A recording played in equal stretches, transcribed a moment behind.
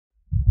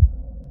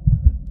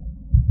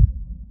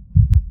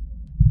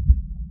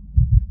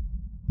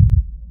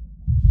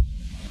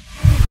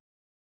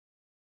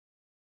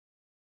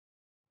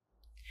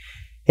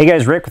Hey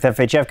guys, Rick with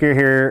FHF Gear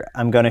here.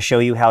 I'm going to show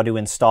you how to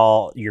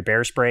install your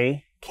bear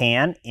spray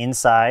can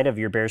inside of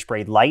your bear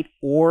spray light,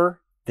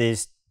 or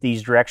these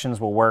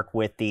directions will work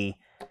with the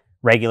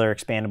regular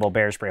expandable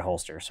bear spray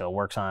holster. So it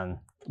works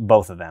on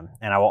both of them.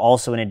 And I will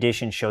also in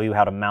addition show you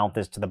how to mount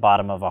this to the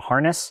bottom of a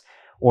harness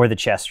or the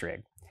chest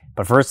rig.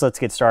 But first let's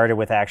get started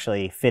with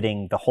actually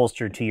fitting the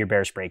holster to your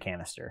bear spray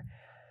canister.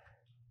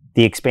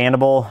 The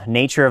expandable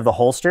nature of the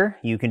holster,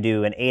 you can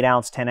do an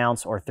 8-ounce,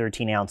 10-ounce, or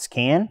 13-ounce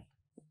can.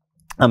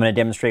 I'm going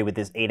to demonstrate with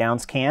this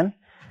 8-ounce can.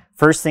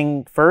 First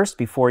thing first,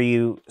 before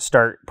you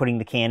start putting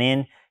the can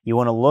in, you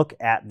want to look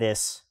at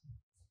this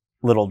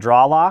little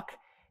draw lock,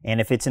 and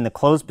if it's in the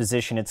closed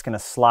position, it's going to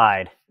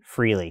slide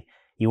freely.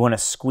 You want to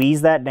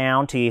squeeze that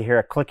down till you hear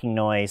a clicking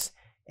noise,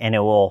 and it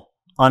will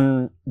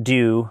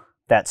undo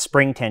that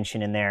spring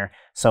tension in there.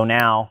 So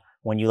now,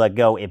 when you let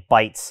go, it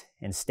bites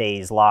and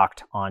stays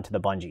locked onto the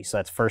bungee. So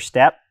that's first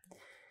step.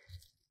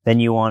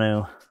 Then you want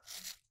to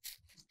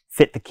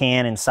fit the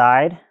can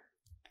inside.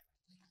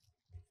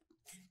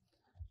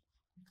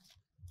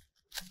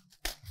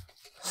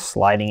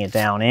 Sliding it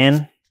down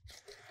in.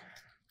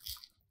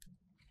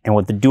 And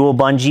with the dual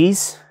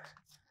bungees,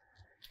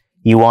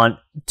 you want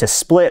to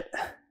split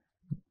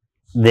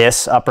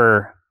this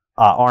upper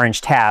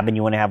orange tab, and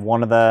you want to have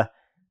one of the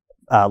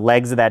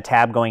legs of that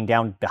tab going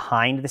down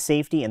behind the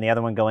safety and the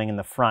other one going in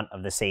the front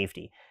of the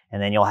safety.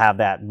 And then you'll have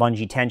that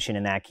bungee tension,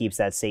 and that keeps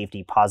that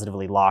safety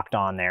positively locked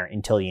on there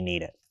until you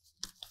need it.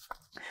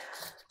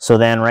 So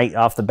then right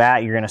off the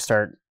bat, you're going to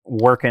start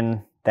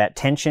working that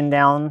tension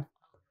down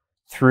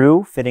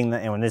through, fitting the,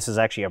 and this is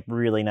actually a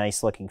really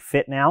nice looking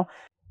fit now.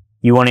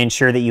 You want to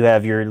ensure that you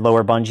have your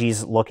lower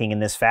bungees looking in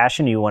this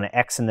fashion. You want to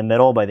X in the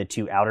middle by the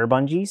two outer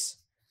bungees.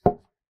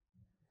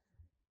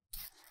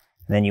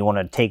 Then you want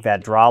to take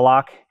that draw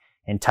lock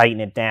and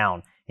tighten it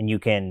down. And you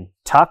can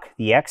tuck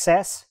the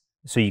excess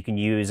so you can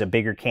use a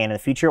bigger can in the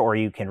future, or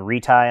you can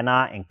retie a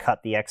knot and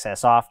cut the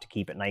excess off to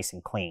keep it nice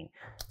and clean.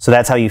 So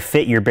that's how you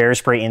fit your bear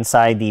spray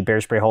inside the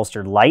bear spray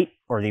holster light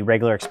or the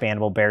regular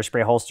expandable bear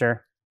spray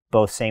holster.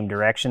 Both same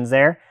directions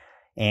there.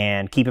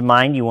 And keep in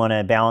mind, you want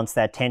to balance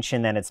that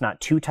tension, that it's not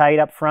too tight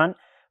up front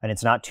and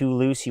it's not too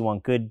loose. You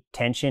want good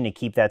tension to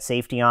keep that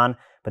safety on,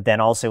 but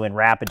then also in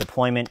rapid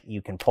deployment,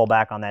 you can pull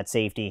back on that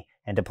safety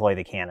and deploy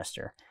the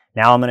canister.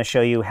 Now I'm going to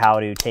show you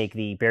how to take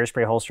the bear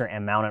spray holster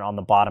and mount it on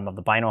the bottom of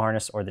the bino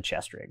harness or the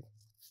chest rig.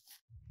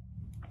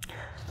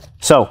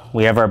 So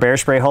we have our bear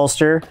spray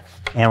holster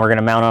and we're going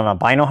to mount it on a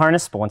bino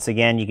harness, but once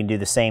again, you can do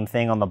the same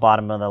thing on the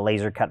bottom of the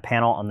laser cut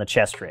panel on the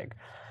chest rig.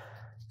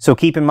 So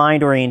keep in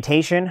mind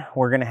orientation.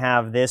 We're going to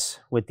have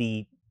this with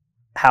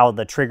how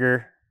the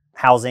trigger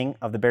housing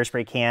of the bear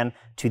spray can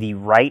to the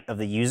right of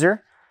the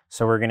user.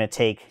 So we're going to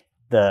take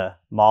the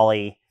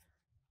MOLLE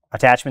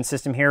attachment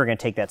system here. We're going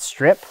to take that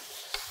strip,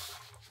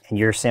 and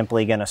you're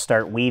simply going to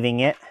start weaving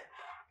it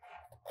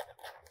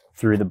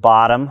through the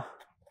bottom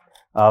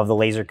of the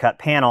laser cut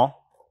panel.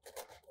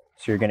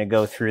 So you're going to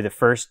go through the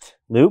first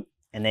loop,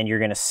 and then you're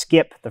going to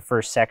skip the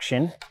first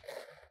section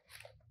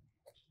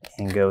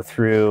and go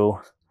through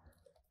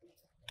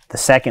the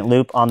second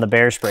loop on the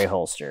bear spray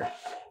holster.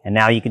 And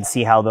now you can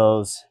see how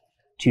those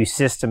two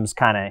systems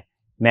kind of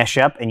mesh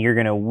up, and you're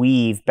going to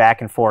weave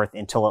back and forth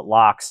until it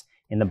locks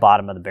in the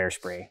bottom of the bear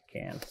spray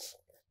can.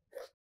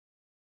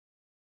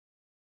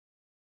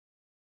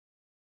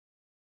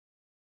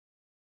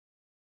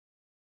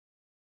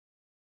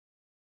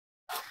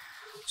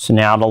 So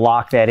now to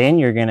lock that in,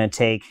 you're going to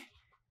take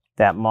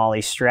that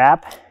MOLLE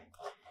strap,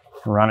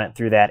 run it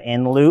through that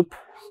end loop,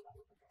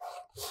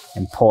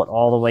 and pull it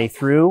all the way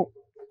through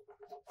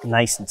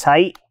nice and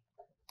tight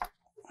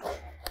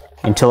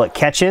until it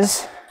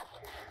catches.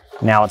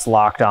 Now it's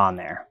locked on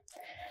there.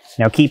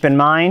 Now keep in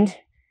mind,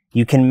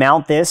 you can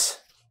mount this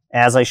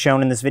as I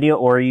shown in this video,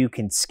 or you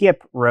can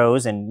skip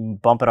rows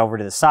and bump it over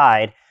to the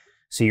side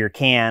so your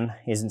can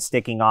isn't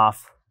sticking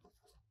off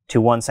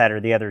to one side or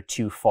the other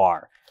too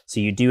far. So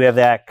you do have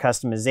that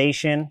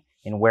customization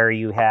in where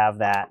you have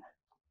that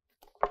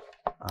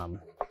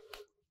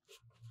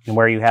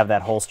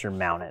holster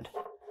mounted.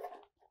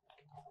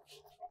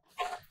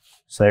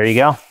 So there you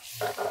go.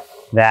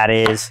 That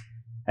is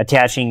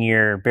attaching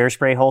your bear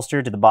spray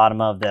holster to the bottom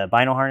of the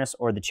bino harness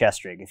or the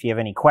chest rig. If you have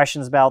any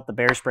questions about the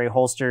bear spray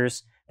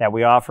holsters that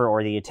we offer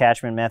or the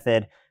attachment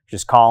method,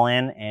 just call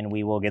in and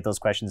we will get those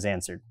questions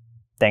answered.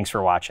 Thanks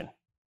for watching.